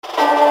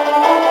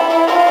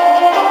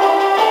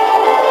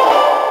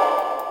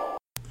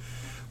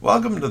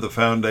Welcome to the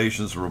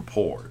Foundations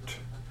Report.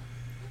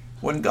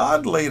 When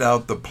God laid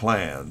out the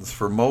plans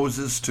for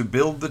Moses to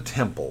build the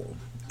temple,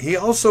 he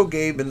also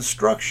gave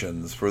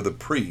instructions for the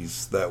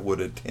priests that would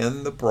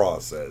attend the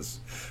process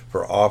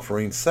for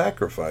offering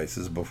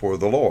sacrifices before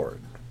the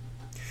Lord.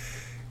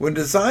 When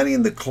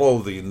designing the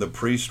clothing the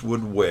priest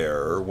would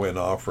wear when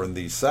offering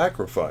these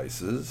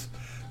sacrifices,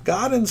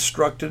 God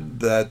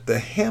instructed that the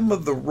hem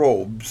of the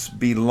robes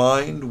be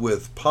lined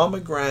with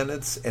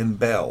pomegranates and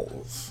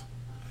bells.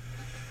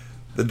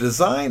 The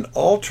design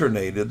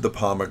alternated the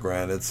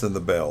pomegranates and the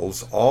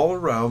bells all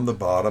around the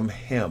bottom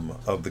hem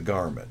of the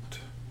garment.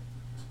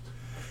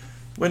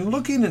 When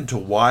looking into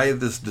why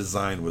this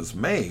design was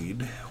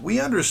made, we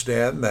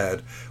understand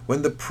that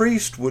when the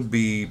priest would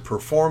be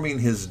performing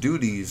his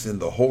duties in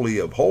the Holy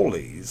of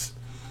Holies,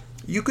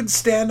 you could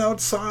stand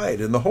outside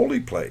in the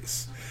holy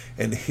place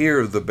and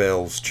hear the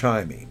bells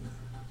chiming.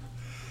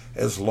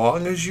 As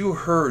long as you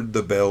heard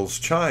the bells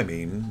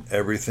chiming,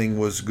 everything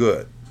was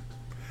good.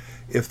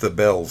 If the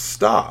bells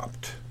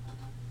stopped,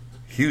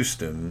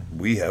 Houston,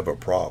 we have a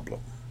problem.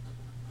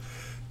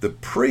 The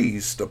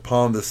priest,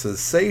 upon the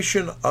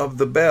cessation of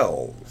the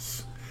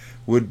bells,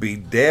 would be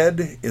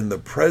dead in the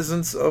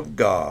presence of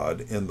God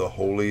in the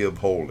Holy of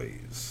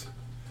Holies.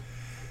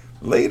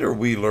 Later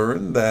we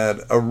learn that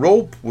a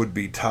rope would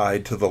be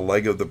tied to the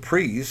leg of the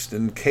priest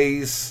in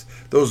case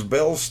those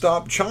bells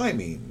stopped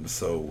chiming,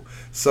 so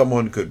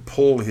someone could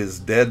pull his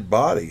dead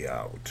body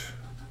out.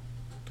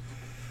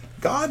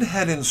 God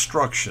had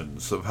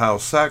instructions of how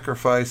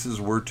sacrifices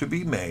were to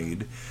be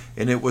made,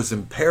 and it was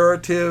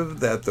imperative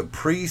that the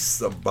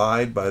priests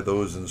abide by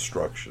those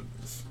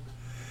instructions.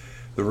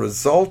 The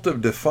result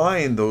of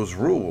defying those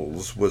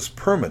rules was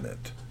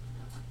permanent.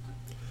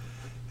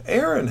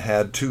 Aaron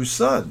had two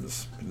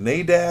sons,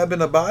 Nadab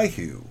and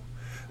Abihu,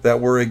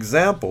 that were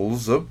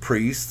examples of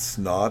priests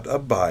not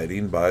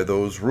abiding by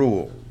those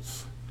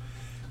rules.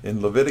 In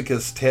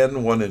Leviticus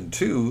 10:1 and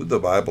 2, the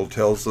Bible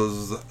tells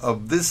us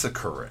of this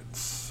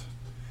occurrence.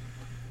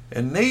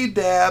 And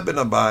Nadab and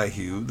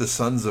Abihu, the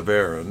sons of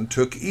Aaron,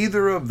 took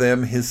either of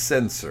them his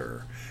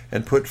censer,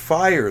 and put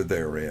fire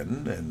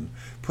therein, and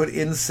put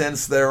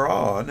incense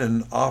thereon,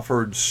 and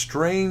offered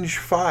strange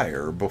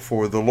fire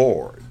before the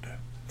Lord,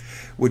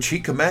 which he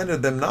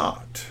commanded them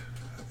not.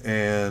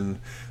 And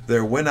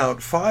there went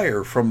out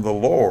fire from the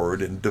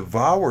Lord, and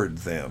devoured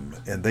them,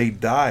 and they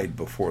died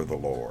before the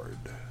Lord.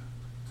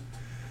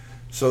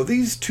 So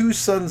these two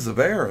sons of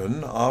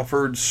Aaron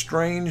offered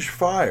strange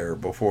fire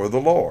before the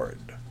Lord,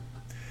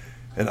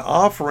 an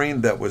offering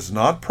that was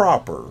not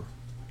proper,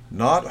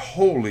 not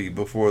holy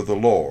before the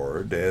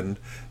Lord, and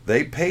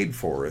they paid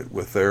for it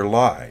with their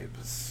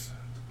lives.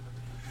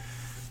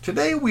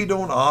 Today we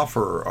don't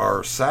offer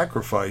our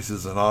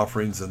sacrifices and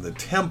offerings in the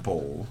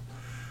temple.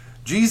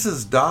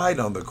 Jesus died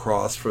on the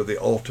cross for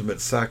the ultimate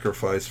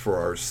sacrifice for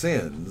our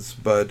sins,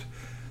 but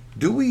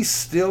do we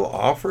still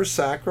offer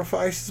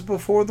sacrifices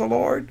before the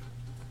Lord?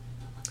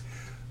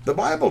 The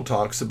Bible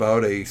talks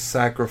about a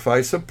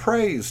sacrifice of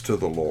praise to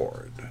the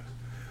Lord.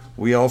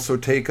 We also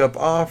take up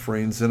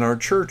offerings in our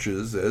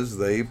churches as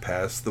they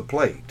pass the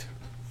plate.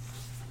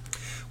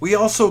 We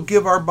also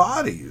give our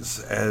bodies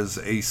as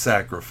a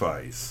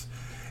sacrifice.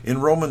 In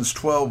Romans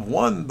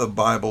 12:1, the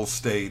Bible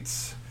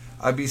states,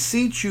 I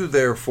beseech you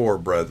therefore,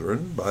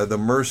 brethren, by the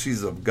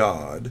mercies of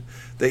God,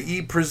 that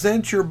ye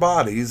present your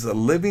bodies a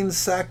living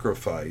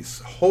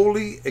sacrifice,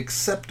 wholly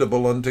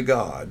acceptable unto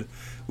God,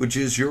 which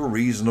is your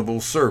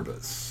reasonable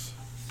service.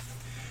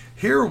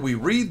 Here we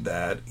read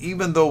that,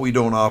 even though we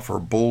don't offer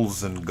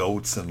bulls and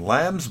goats and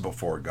lambs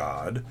before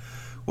God,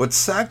 what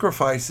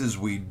sacrifices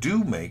we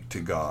do make to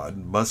God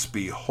must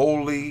be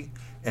holy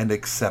and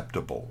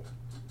acceptable.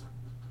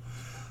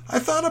 I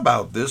thought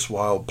about this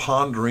while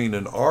pondering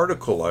an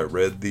article I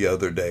read the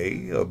other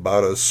day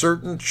about a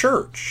certain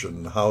church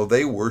and how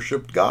they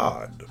worshiped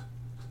God.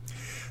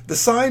 The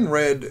sign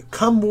read,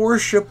 "Come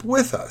worship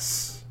with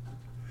us."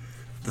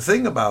 The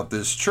thing about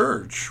this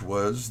church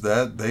was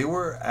that they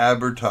were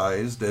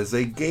advertised as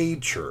a gay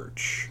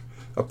church,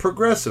 a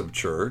progressive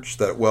church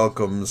that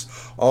welcomes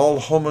all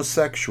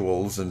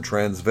homosexuals and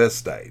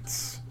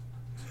transvestites.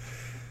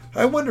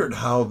 I wondered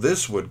how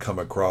this would come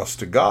across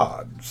to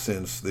God,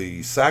 since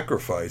the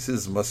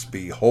sacrifices must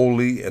be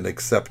holy and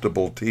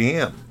acceptable to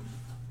Him.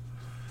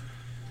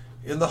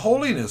 In the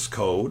Holiness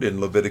Code in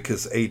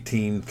Leviticus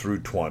 18 through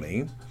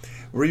 20,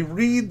 we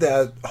read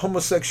that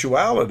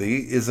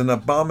homosexuality is an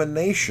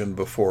abomination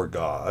before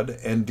God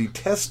and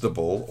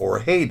detestable or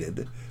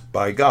hated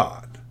by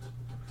God.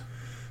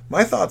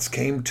 My thoughts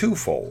came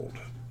twofold.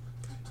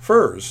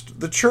 First,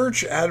 the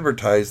church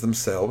advertised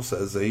themselves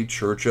as a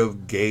church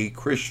of gay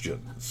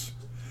Christians.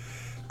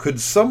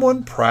 Could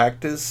someone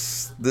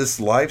practice this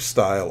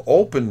lifestyle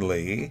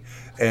openly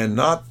and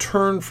not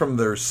turn from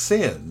their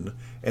sin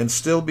and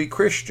still be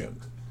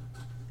Christian?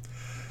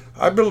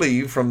 I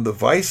believe from the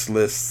vice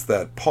lists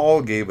that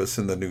Paul gave us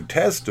in the New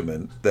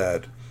Testament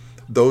that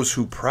those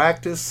who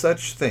practice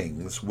such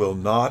things will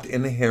not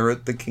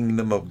inherit the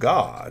kingdom of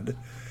God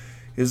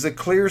is a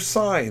clear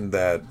sign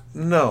that,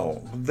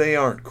 no, they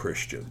aren't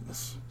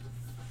Christians.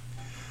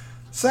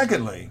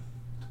 Secondly,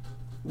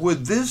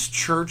 would this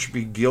church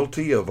be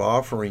guilty of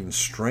offering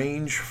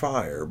strange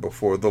fire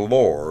before the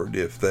Lord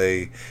if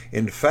they,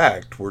 in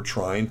fact, were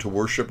trying to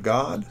worship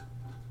God?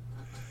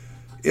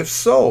 If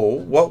so,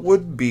 what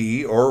would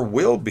be or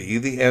will be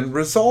the end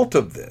result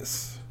of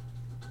this?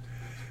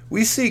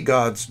 We see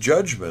God's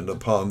judgment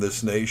upon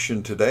this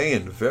nation today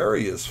in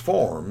various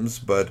forms,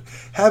 but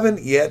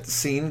haven't yet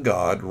seen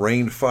God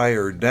rain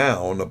fire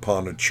down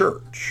upon a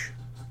church.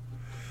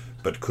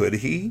 But could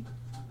He?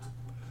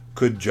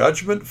 Could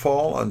judgment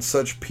fall on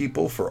such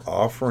people for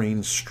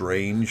offering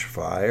strange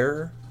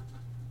fire?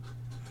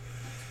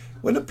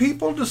 When a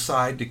people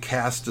decide to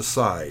cast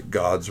aside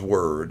God's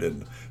word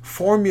and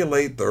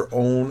formulate their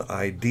own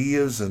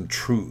ideas and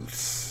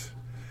truths,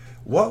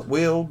 what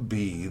will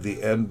be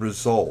the end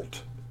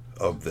result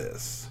of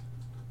this?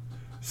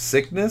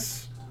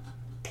 Sickness?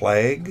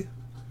 Plague?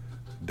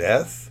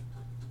 Death?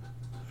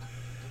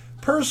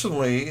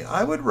 Personally,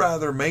 I would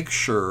rather make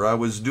sure I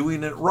was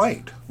doing it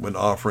right when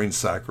offering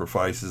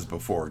sacrifices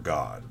before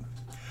God.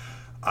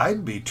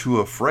 I'd be too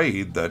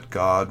afraid that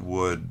God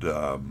would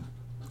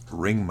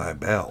ring my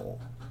bell.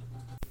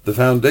 The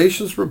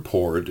Foundation's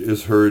report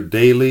is heard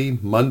daily,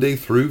 Monday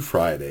through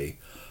Friday,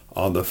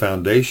 on the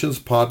Foundation's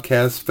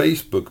podcast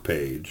Facebook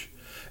page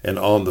and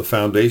on the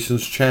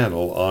Foundation's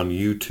channel on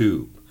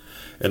YouTube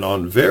and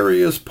on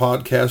various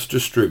podcast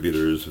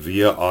distributors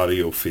via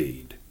audio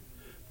feed.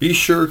 Be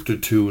sure to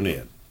tune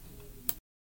in.